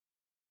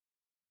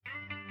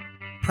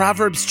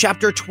Proverbs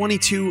chapter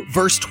 22,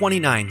 verse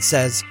 29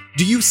 says,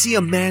 "Do you see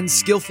a man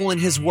skillful in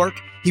his work?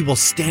 He will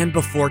stand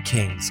before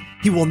kings.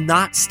 He will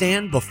not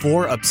stand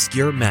before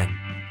obscure men."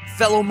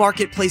 Fellow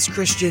Marketplace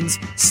Christians,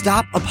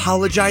 stop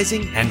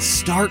apologizing and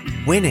start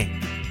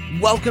winning.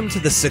 Welcome to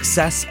the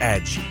Success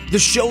Edge, the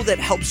show that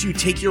helps you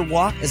take your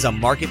walk as a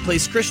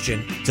Marketplace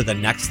Christian to the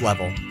next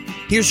level.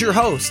 Here's your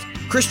host,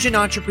 Christian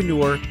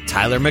entrepreneur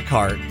Tyler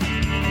McCart.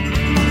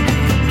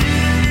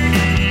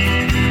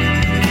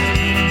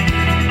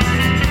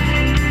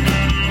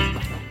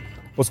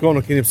 What's going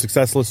on, Kingdom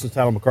Success listeners?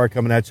 Tyler McCart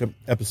coming at you,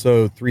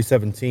 episode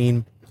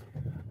 317.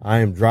 I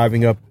am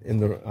driving up in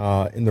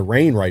the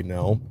rain right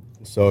now,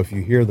 so if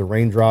you hear the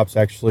raindrops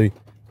actually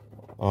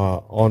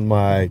on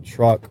my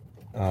truck,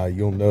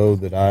 you'll know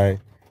that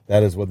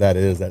is what that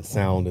is, that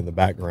sound in the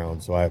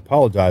background. So I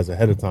apologize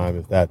ahead of time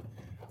if that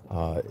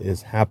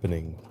is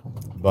happening.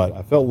 But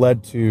I felt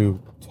led to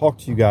talk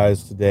to you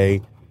guys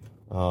today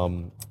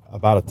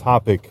about a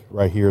topic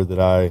right here that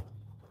I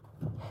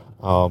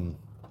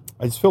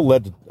just feel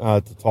led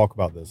to talk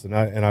about this, and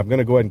I'm going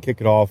to go ahead and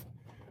kick it off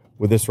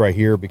with this right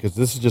here, because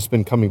this has just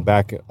been coming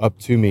back up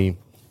to me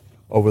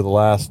over the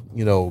last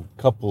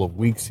couple of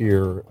weeks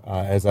here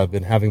as I've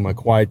been having my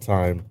quiet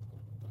time.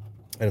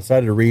 I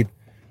decided to read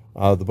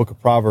the book of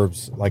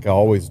Proverbs like I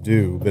always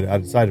do, but I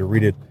decided to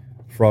read it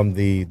from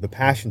the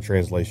Passion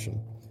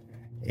Translation.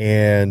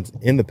 And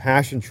in the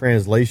Passion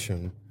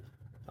Translation,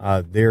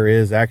 there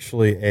is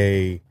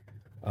actually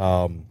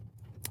in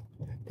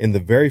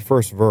the very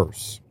first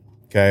verse.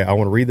 Okay, I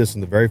want to read this in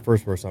the very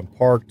first verse. I'm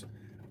parked.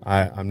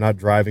 I'm not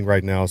driving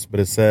right now, but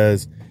it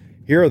says,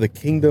 "Here are the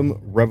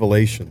kingdom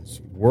revelations,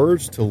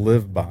 words to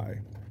live by,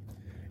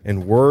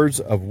 and words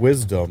of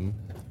wisdom."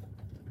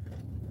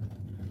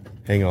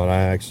 Hang on,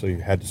 I actually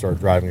had to start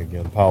driving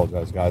again.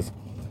 Apologize, guys.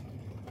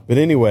 But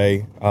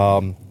anyway,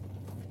 I'll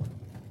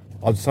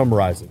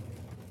summarize it.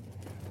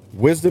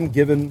 Wisdom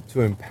given to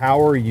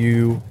empower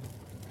you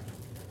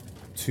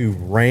to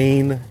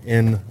reign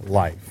in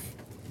life.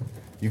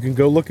 You can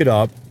go look it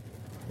up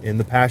in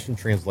the Passion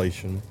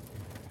Translation,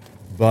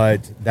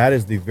 but that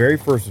is the very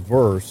first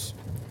verse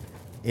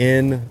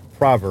in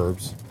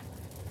Proverbs,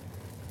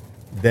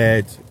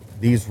 that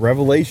these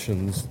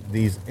revelations,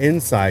 these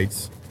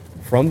insights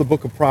from the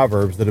book of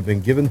Proverbs that have been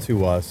given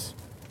to us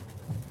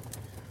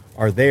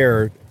are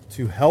there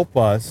to help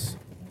us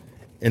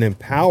and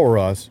empower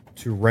us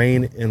to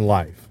reign in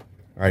life.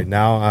 All right,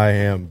 now I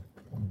am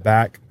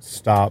back,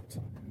 stopped,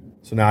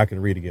 so now I can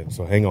read again.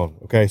 So hang on,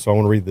 okay? So I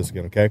want to read this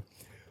again, okay?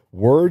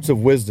 Words of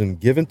wisdom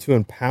given to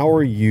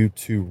empower you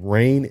to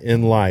reign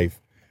in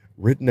life,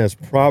 written as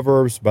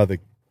Proverbs by the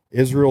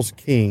Israel's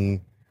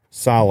king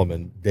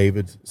Solomon,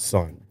 David's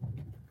son.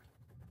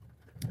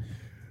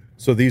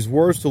 So these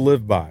words to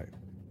live by,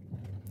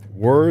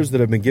 words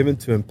that have been given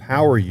to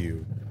empower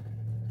you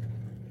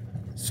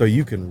so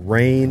you can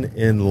reign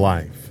in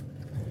life.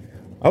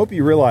 I hope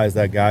you realize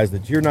that, guys,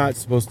 that you're not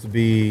supposed to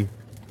be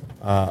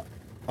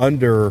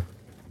under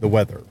the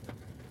weather,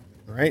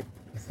 right?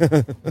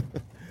 I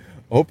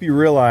hope you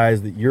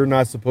realize that you're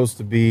not supposed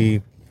to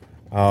be,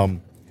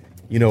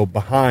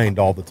 behind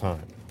all the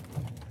time.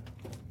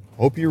 I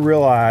hope you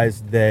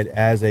realize that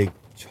as a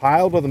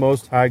child of the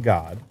Most High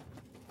God,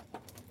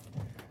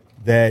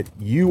 that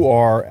you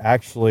are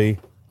actually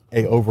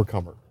a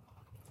overcomer.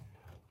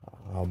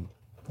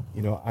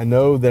 I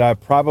know that I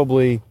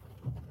probably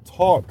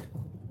talk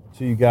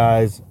to you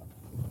guys,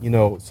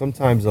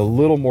 sometimes a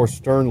little more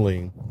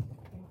sternly,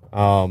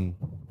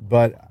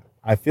 but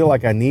I feel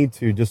like I need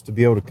to, just to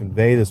be able to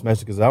convey this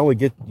message, because I only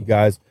get you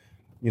guys,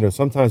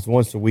 sometimes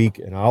once a week,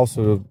 and I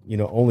also,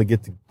 only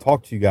get to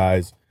talk to you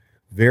guys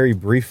very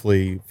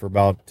briefly for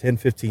about 10,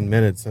 15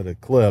 minutes at a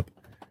clip.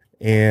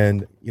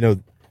 And,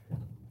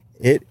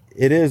 it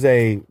is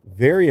a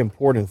very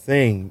important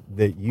thing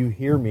that you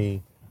hear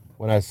me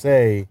when I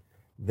say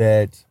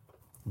that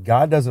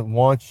God doesn't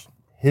want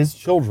his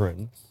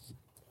children,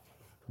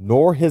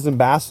 nor his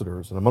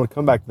ambassadors, and I'm going to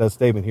come back to that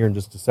statement here in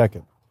just a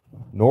second,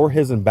 nor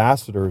his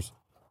ambassadors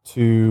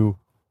to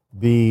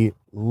be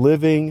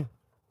living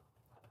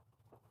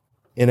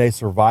in a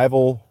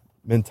survival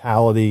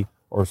mentality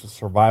or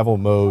survival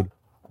mode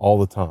all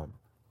the time,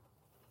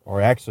 or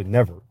actually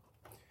never.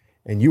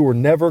 And you were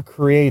never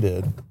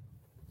created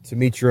to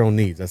meet your own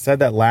needs. I said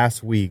that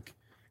last week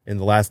in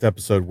the last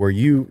episode,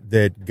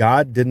 that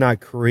God did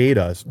not create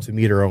us to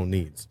meet our own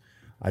needs.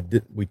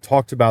 We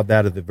talked about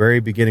that at the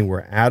very beginning,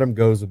 where Adam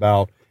goes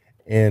about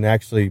and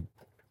actually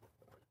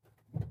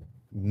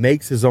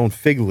makes his own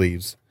fig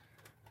leaves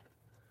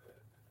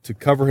to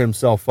cover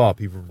himself up.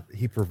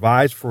 He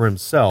provides for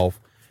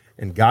himself,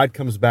 and God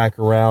comes back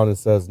around and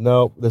says,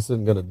 "No, this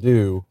isn't going to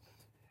do."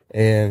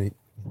 And he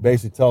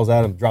basically tells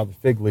Adam to drop the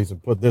fig leaves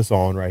and put this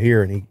on right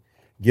here. And he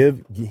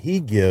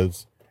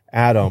gives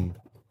Adam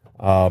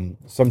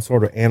some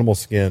sort of animal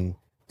skin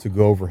to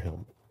go over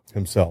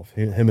himself,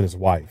 him and his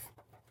wife.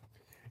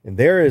 And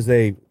there is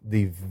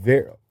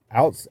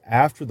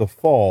after the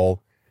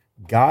fall,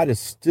 God is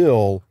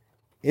still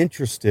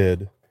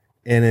interested,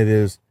 and it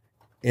is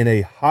in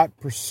a hot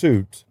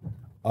pursuit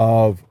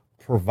of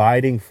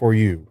providing for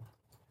you.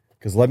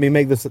 Because let me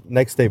make this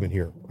next statement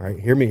here. All right,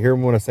 hear me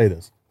when I say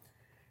this.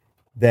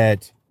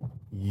 That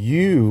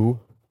you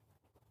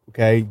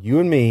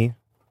and me,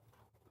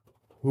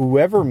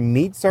 whoever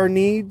meets our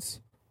needs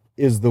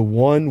is the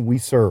one we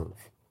serve.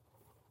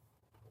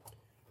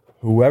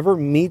 Whoever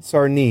meets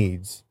our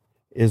needs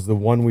is the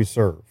one we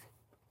serve.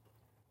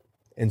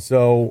 And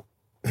so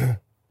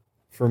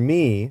for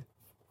me,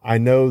 I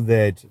know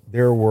that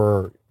there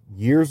were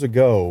years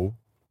ago,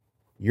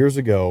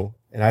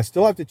 and I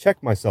still have to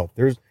check myself.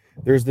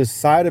 There's this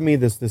side of me,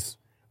 this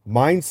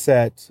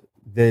mindset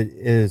that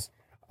is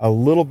a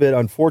little bit,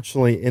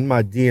 unfortunately, in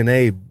my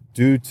DNA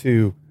due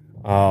to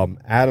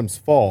Adam's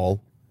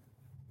fall,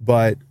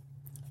 but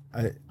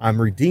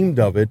I'm redeemed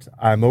of it.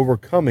 I'm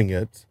overcoming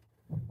it.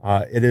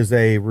 It is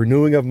a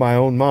renewing of my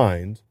own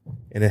mind,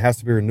 and it has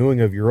to be a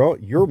renewing of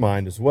your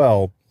mind as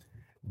well,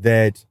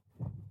 that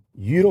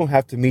you don't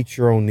have to meet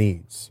your own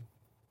needs.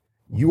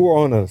 You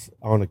are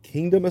on a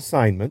kingdom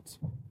assignment,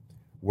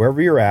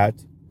 wherever you're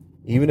at,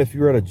 even if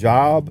you're at a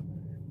job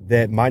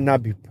that might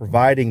not be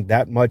providing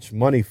that much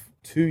money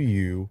to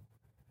you,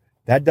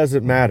 that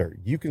doesn't matter.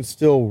 You can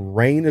still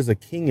reign as a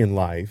king in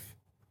life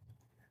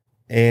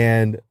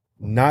and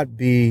not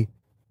be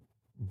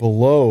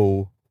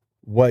below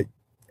what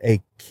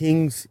a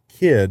king's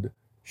kid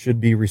should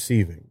be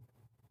receiving.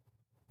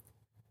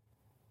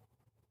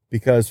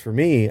 Because for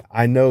me,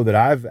 I know that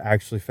I've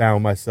actually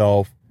found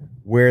myself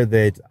where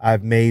that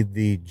I've made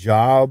the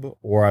job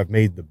or I've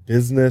made the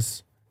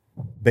business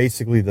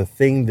basically the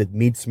thing that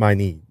meets my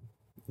need.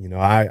 You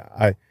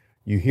know,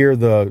 you hear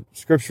the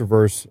scripture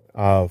verse,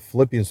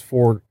 Philippians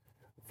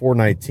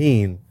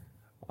 4:19.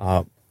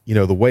 You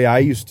know, the way I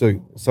used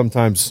to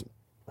sometimes,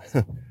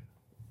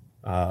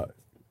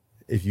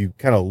 if you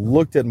kind of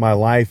looked at my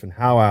life and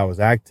how I was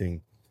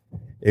acting,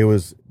 it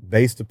was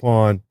based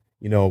upon,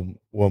 you know,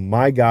 well,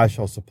 my God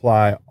shall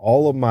supply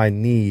all of my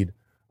need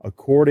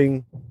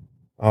according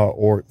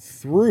or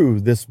through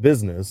this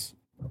business,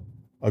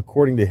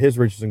 according to his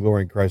riches and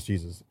glory in Christ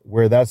Jesus,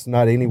 where that's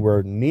not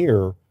anywhere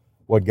near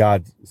what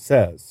God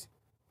says.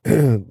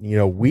 You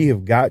know, we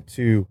have got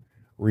to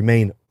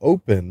remain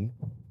open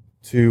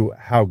to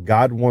how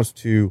God wants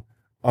to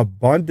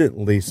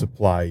abundantly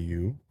supply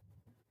you,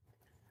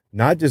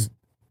 not just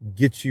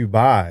get you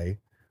by,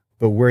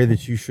 but where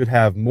that you should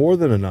have more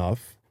than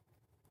enough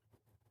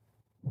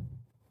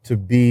to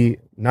be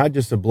not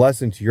just a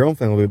blessing to your own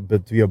family,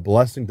 but to be a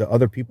blessing to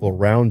other people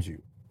around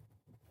you.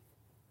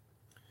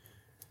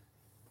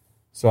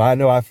 So I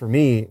know for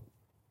me,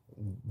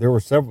 there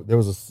was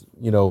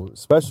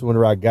especially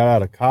whenever I got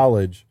out of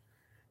college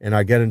and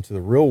I get into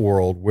the real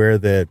world, where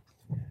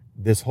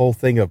this whole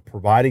thing of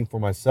providing for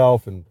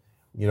myself and,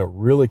 you know,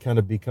 really kind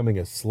of becoming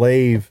a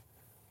slave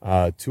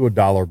to a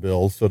dollar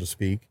bill, so to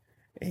speak,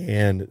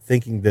 and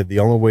thinking that the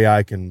only way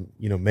I can,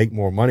 you know, make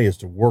more money is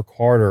to work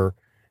harder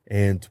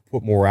and to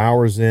put more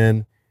hours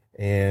in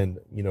and,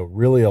 you know,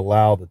 really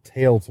allow the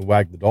tail to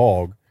wag the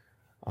dog.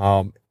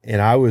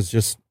 And I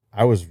was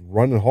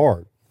running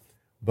hard.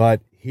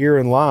 But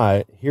herein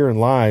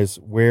lies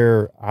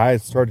where I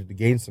started to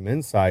gain some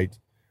insight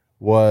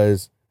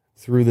was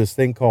through this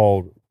thing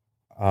called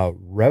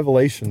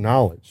revelation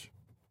knowledge,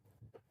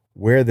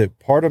 where the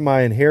part of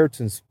my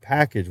inheritance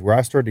package, where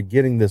I started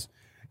getting this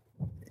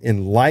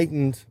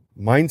enlightened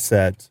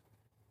mindset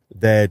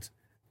that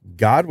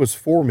God was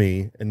for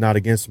me and not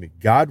against me.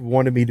 God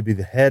wanted me to be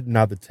the head,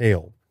 not the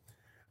tail.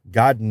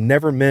 God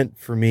never meant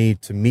for me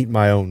to meet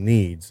my own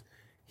needs.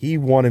 He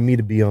wanted me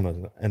to be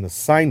on an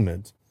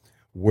assignment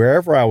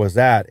wherever I was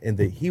at, and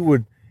that he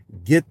would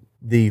get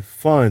the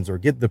funds or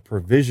get the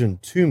provision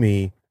to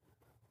me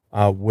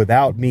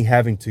without me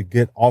having to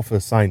get off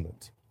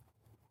assignment.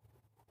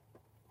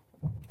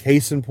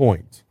 Case in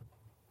point,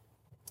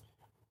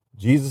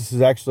 Jesus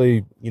is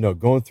actually, you know,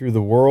 going through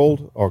the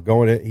world, or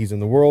he's in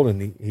the world,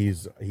 and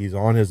he's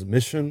on his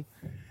mission.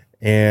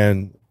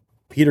 And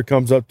Peter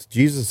comes up to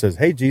Jesus and says,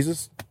 "Hey,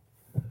 Jesus,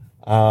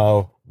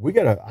 I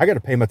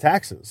gotta pay my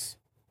taxes."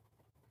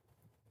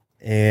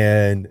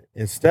 And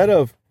instead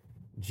of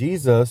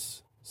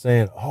Jesus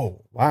saying,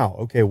 "Oh, wow,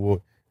 okay,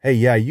 well, hey,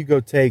 yeah, you go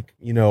take,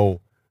 you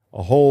know,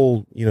 a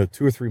whole, you know,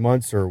 2 or 3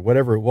 months or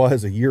whatever it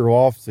was, a year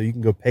off so you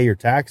can go pay your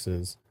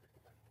taxes."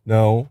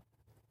 No,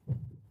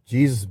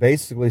 Jesus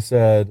basically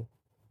said,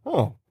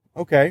 "Oh,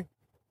 okay,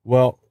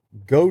 well,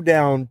 go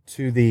down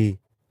to the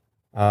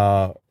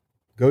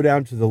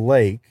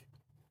lake,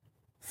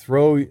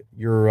 throw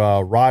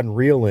your rod and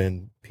reel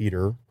in,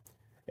 Peter,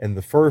 and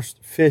the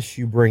first fish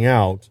you bring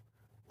out,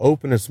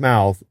 open its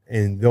mouth,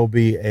 and there'll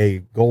be a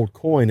gold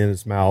coin in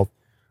its mouth,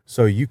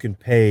 so you can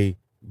pay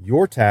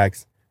your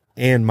tax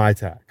and my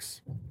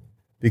tax."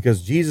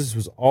 Because Jesus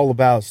was all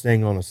about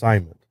staying on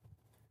assignment.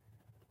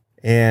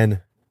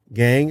 And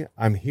gang,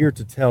 I'm here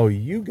to tell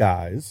you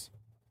guys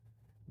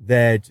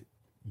that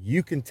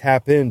you can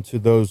tap into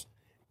those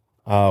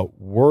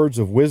words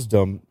of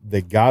wisdom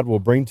that God will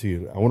bring to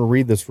you. I want to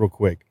read this real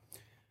quick.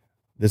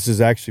 This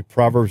is actually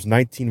Proverbs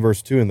 19,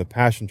 verse 2 in the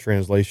Passion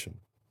Translation.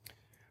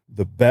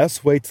 "The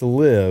best way to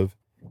live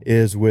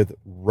is with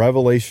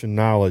revelation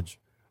knowledge,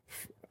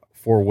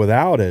 for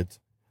without it,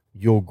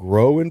 you'll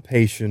grow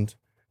impatient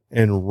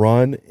and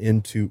run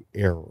into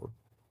error.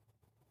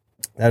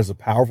 That is a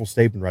powerful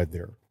statement right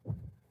there.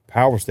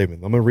 Powerful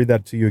statement. I'm going to read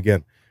that to you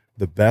again.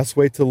 The best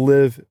way to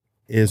live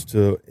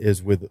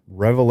is with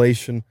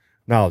revelation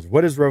knowledge.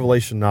 What is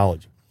revelation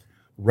knowledge?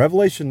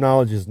 Revelation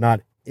knowledge is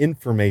not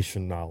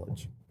information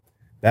knowledge.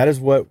 That is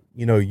what,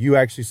 you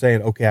actually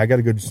saying, okay, I got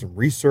to go do some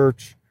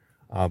research.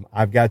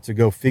 I've got to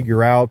go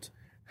figure out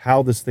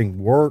how this thing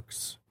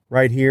works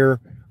right here.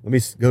 Let me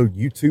go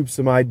YouTube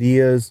some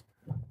ideas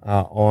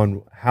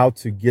on how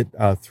to get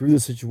through the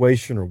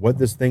situation, or what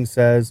this thing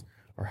says,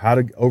 or how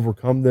to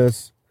overcome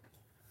this.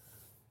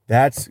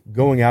 That's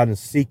going out and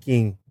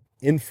seeking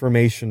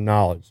information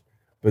knowledge.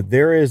 But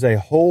there is a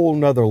whole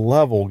nother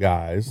level,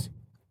 guys,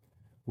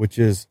 which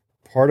is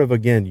part of,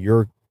 again,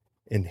 your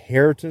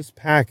inheritance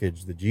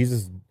package that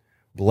Jesus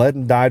bled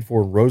and died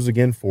for and rose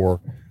again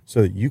for,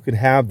 so that you could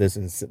have this.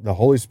 And the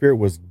Holy Spirit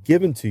was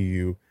given to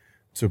you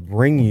to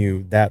bring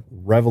you that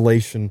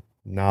revelation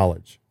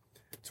knowledge,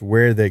 to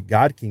where that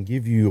God can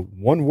give you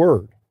one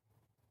word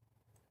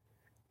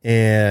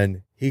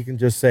and he can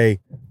just say,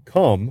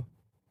 come,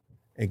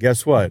 and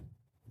guess what?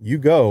 You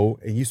go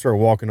and you start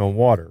walking on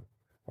water,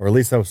 or at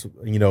least that was,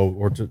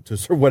 or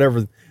to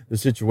whatever the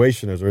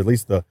situation is, or at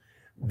least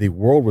the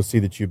world will see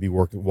that you'd be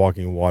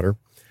walking in water.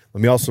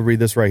 Let me also read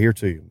this right here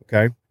to you.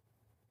 Okay.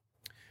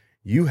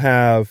 You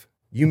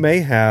may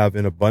have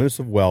an abundance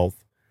of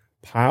wealth,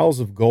 piles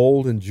of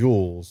gold and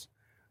jewels,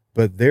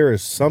 but there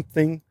is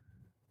something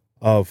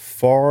of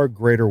far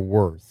greater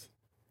worth: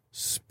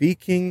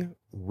 speaking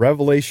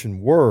revelation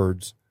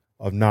words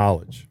of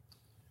knowledge.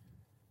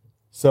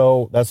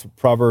 So that's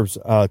Proverbs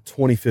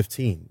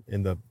 20:15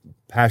 in the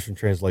Passion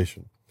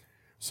Translation.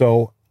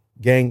 So,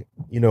 gang,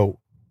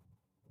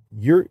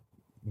 you're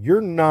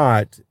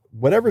not,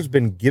 whatever's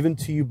been given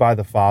to you by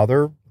the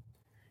Father,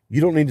 you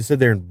don't need to sit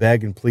there and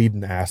beg and plead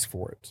and ask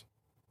for it.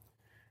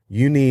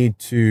 You need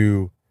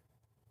to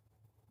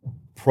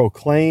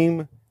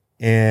proclaim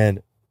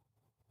and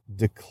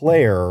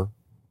declare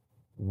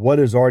what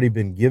has already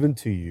been given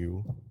to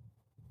you,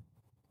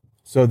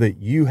 so that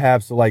you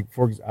have, I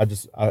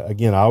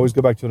always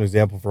go back to an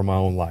example from my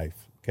own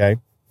life, okay,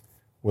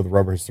 with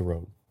rubber hits the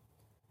road.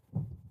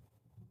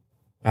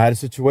 I had a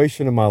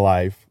situation in my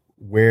life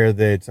where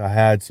I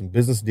had some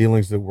business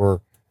dealings that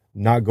were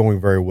not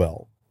going very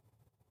well,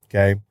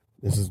 okay?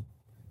 This is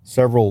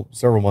several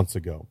months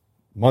ago,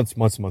 months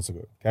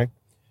ago, okay?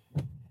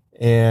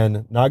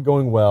 And not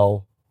going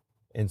well,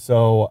 and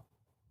so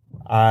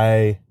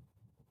I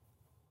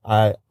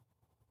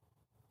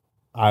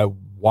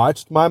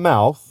watched my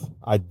mouth.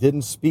 I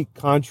didn't speak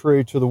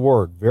contrary to the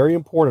word. Very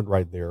important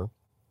right there.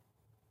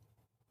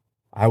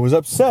 I was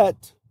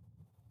upset.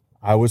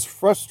 I was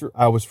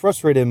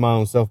frustrated in my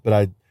own self,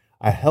 but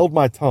I held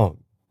my tongue.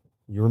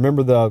 You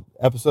remember the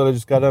episode I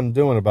just got done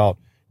doing about,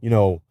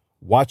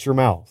 watch your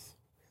mouth.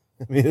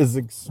 I mean, it's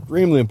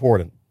extremely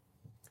important.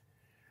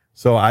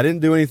 So I didn't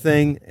do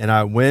anything, and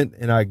I went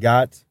and I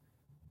got,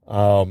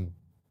 I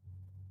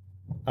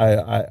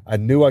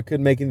knew I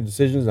couldn't make any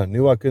decisions. I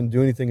knew I couldn't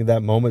do anything at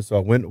that moment. So I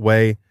went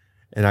away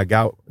and I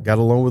got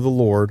alone with the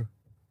Lord.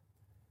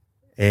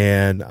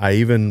 And I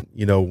even,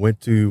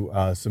 went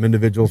to some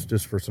individuals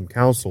just for some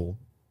counsel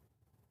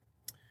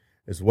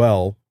as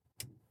well.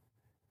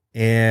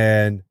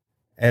 And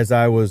as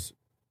I was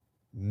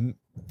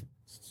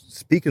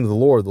speaking to the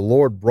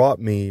Lord brought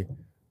me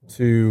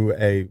to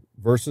a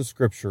verse of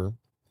scripture.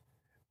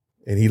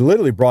 And he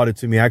literally brought it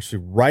to me actually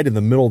right in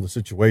the middle of the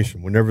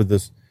situation. Whenever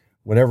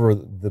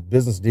the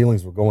business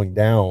dealings were going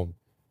down,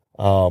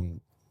 the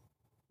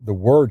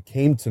word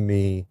came to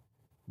me,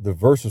 the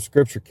verse of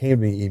scripture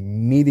came to me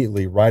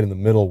immediately right in the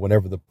middle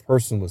whenever the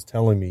person was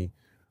telling me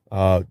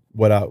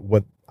what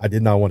I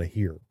did not want to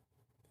hear.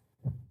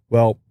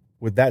 Well,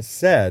 with that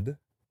said,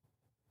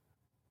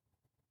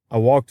 I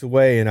walked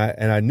away and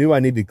I knew I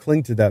needed to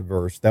cling to that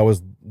verse. That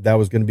was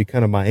going to be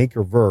kind of my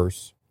anchor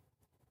verse.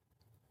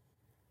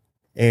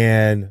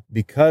 And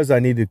because I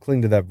needed to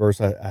cling to that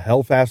verse, I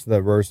held fast to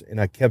that verse,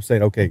 and I kept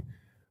saying, okay,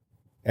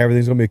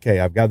 everything's going to be okay.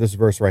 I've got this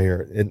verse right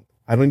here. And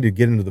I don't need to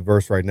get into the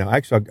verse right now.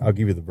 Actually, I'll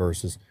give you the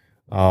verses.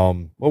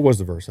 What was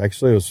the verse?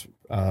 Actually, it was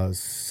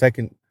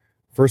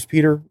 1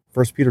 Peter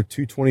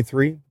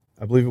 2:23,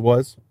 I believe it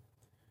was.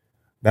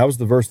 That was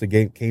the verse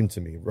that came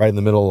to me right in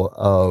the middle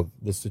of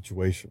this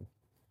situation.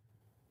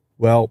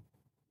 Well,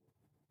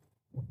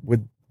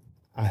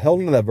 I held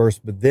into that verse,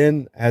 but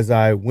then as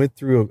I went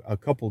through a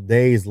couple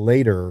days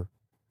later,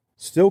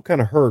 still kind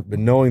of hurt, but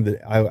knowing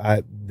that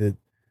that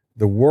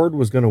the word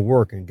was going to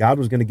work and God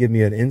was going to give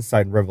me an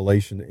insight and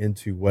revelation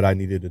into what I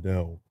needed to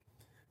know,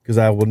 because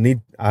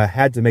I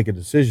had to make a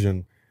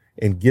decision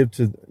and give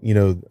to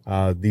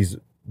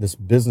this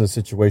business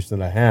situation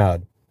that I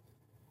had.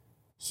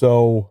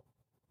 So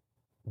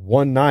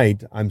one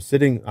night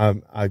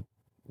I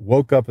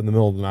woke up in the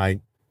middle of the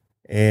night,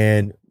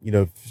 and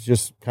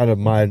just kind of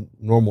my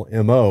normal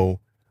MO,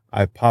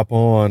 I pop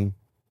on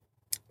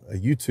a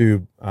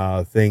YouTube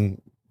thing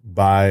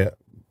by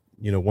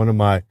one of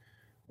my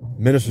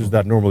ministers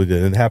that I normally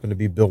did, and it happened to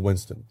be Bill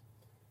Winston.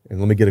 And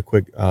let me get a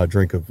quick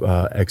drink of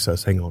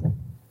excess. Hang on.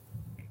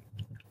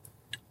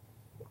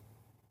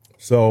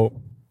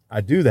 So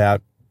I do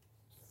that,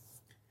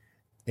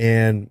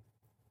 and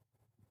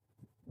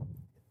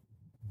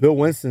Bill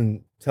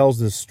Winston tells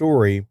this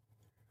story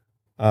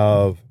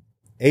of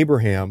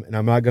Abraham, and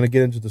I'm not going to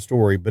get into the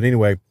story, but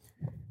anyway,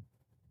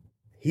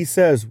 he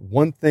says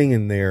one thing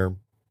in there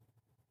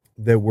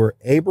that where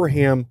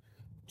Abraham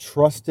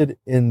trusted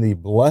in the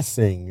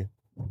blessing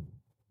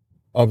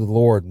of the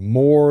Lord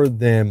more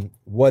than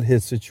what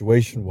his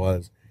situation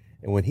was.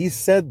 And when he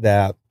said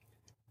that,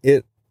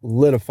 it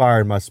lit a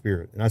fire in my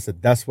spirit. And I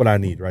said, that's what I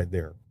need right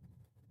there.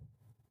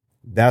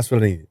 That's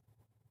what I needed.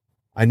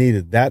 I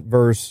needed that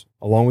verse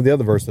along with the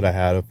other verse that I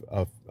had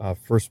of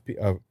First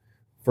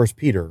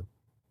Peter,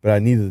 but I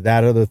needed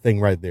that other thing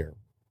right there.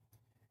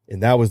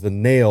 And that was the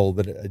nail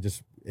that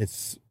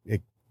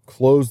it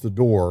closed the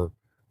door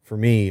for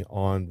me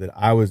on that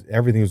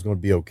everything was going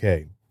to be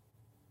okay.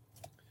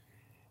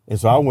 And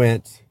so I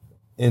went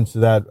into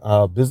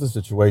that business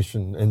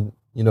situation and,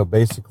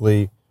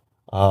 basically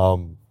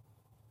was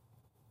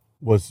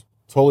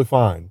totally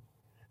fine.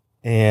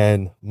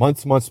 And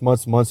months later,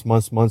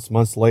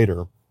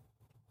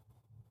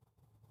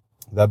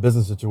 that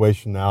business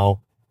situation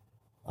now,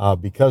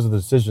 because of the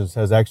decisions,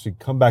 has actually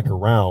come back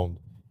around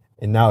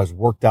and now has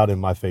worked out in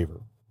my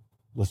favor.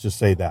 Let's just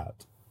say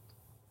that.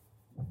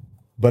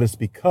 But it's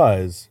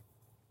because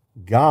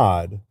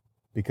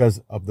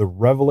of the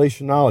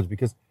revelation knowledge,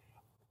 because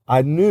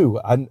I knew,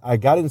 I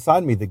got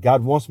inside me that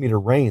God wants me to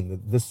reign,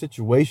 that this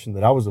situation,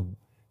 that I was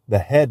the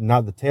head,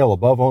 not the tail,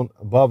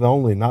 above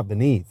only, not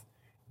beneath,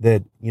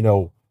 that,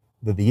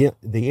 that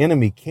the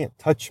enemy can't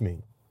touch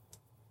me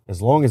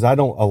as long as I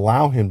don't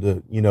allow him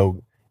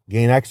to,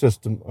 gain access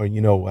to, or,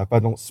 if I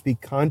don't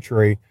speak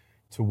contrary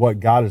to what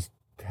God has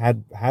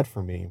had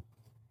for me.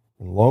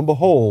 And lo and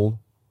behold,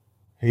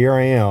 here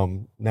I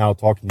am now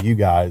talking to you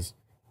guys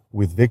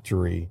with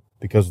victory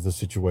because of the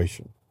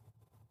situation.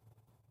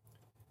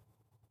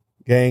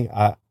 Gang,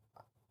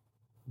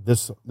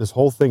 this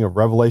whole thing of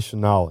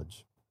revelation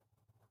knowledge,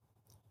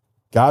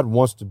 God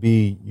wants to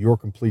be your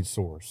complete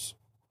source,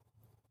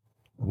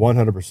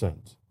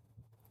 100%.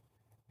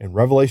 And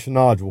revelation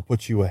knowledge will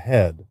put you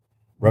ahead.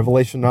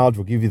 Revelation knowledge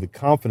will give you the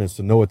confidence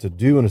to know what to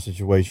do in a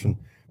situation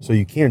so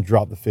you can't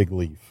drop the fig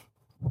leaf.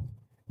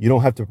 You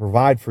don't have to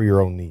provide for your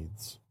own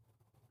needs.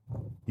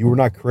 You were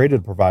not created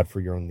to provide for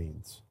your own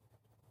needs.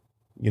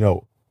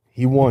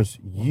 He wants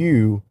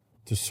you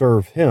to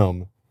serve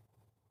him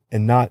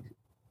and not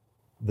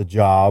the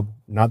job,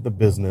 not the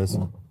business,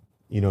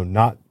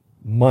 not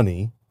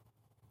money.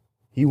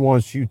 He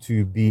wants you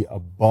to be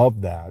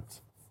above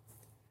that.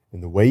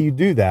 And the way you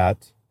do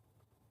that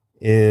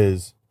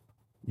is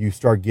you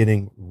start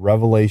getting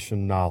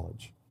revelation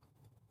knowledge.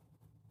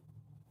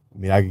 I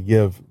mean, I could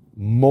give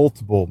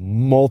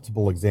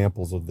multiple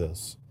examples of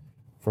this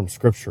from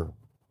Scripture.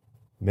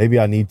 Maybe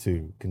I need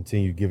to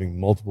continue giving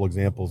multiple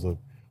examples of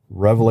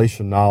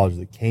revelation knowledge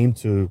that came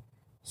to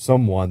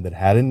someone that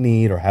had a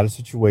need or had a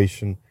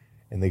situation,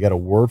 and they got a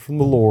word from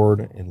the Lord,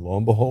 and lo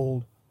and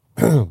behold,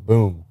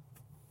 boom,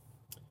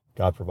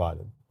 God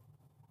provided.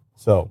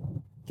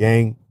 So,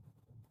 gang,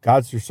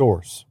 God's your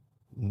source,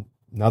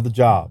 not the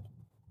job,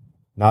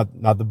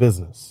 not the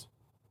business.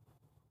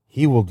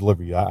 He will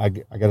deliver you. I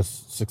got a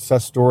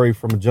success story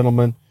from a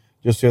gentleman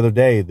just the other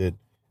day that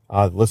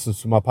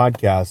listens to my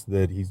podcast,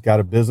 that he's got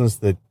a business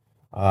that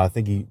I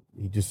think he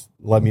just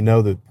let me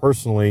know that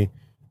personally,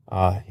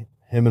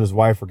 him and his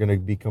wife are going to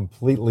be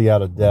completely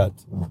out of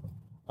debt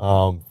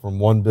from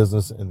one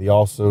business, and he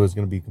also is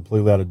going to be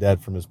completely out of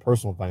debt from his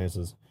personal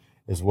finances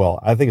as well.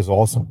 I think it's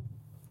awesome.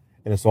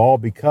 And it's all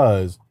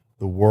because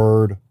the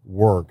word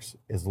works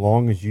as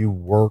long as you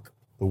work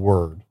the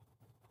word.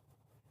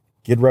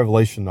 Get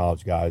revelation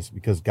knowledge, guys,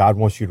 because God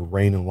wants you to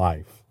reign in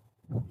life.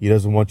 He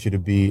doesn't want you to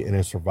be in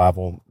a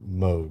survival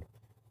mode.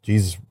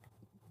 Jesus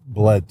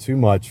bled too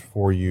much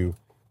for you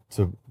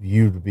to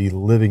be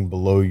living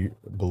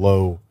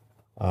below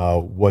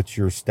what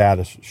your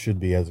status should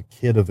be as a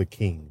kid of a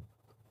king.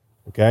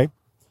 Okay?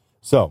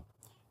 So,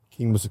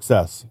 kingdom of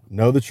success.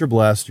 Know that you're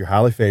blessed, you're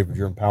highly favored,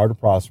 you're empowered to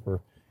prosper,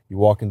 you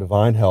walk in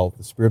divine health,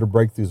 the spirit of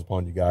breakthroughs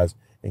upon you guys,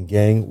 and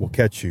gang, will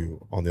catch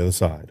you on the other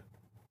side.